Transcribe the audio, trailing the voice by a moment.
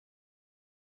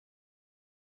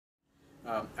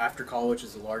AfterCollege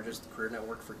is the largest career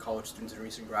network for college students and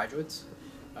recent graduates.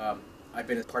 I've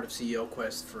been a part of CEO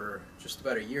Quest for just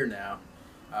about a year now,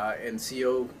 and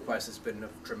CEO Quest has been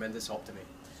of tremendous help to me.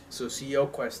 So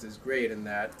CEO Quest is great in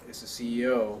that as a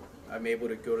CEO, I'm able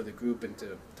to go to the group and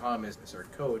to Tom as our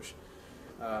coach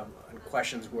on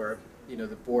questions where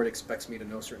the board expects me to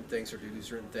know certain things or do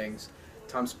certain things.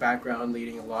 Tom's background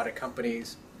leading a lot of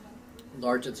companies,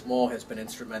 large and small, has been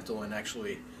instrumental in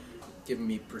actually giving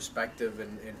me perspective,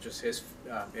 and just his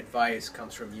advice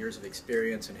comes from years of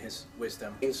experience and his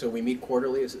wisdom. So we meet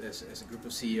quarterly as a group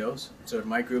of CEOs. So in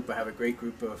my group, I have a great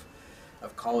group of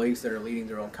colleagues that are leading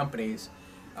their own companies.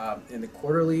 And the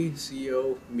quarterly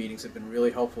CEO meetings have been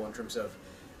really helpful in terms of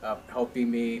helping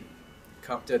me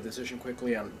come to a decision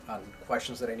quickly on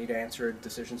questions that I need to answer,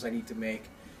 decisions I need to make.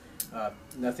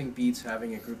 Nothing beats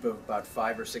having a group of about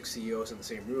 5 or 6 CEOs in the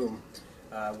same room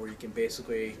where you can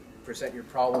basically present your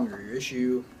problem or your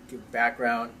issue, give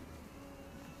background,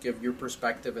 give your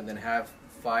perspective, and then have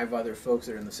 5 other folks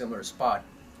that are in the similar spot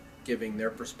giving their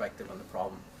perspective on the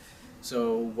problem.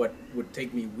 So what would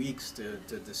take me weeks to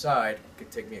decide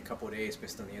could take me a couple of days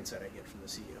based on the insight I get from the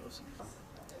CEOs.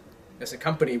 As a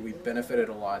company, we've benefited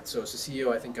a lot. So as a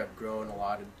CEO, I think I've grown a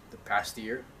lot in the past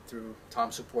year through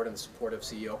Tom's support and the support of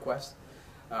CEO Quest.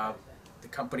 The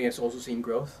company has also seen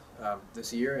growth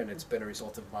this year, and it's been a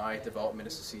result of my development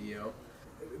as a CEO.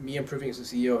 Me improving as a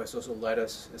CEO has also led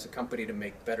us as a company to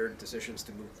make better decisions,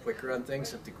 to move quicker on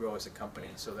things, and to grow as a company.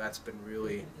 So that's been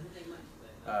really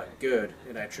good,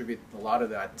 and I attribute a lot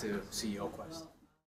of that to CEO Quest.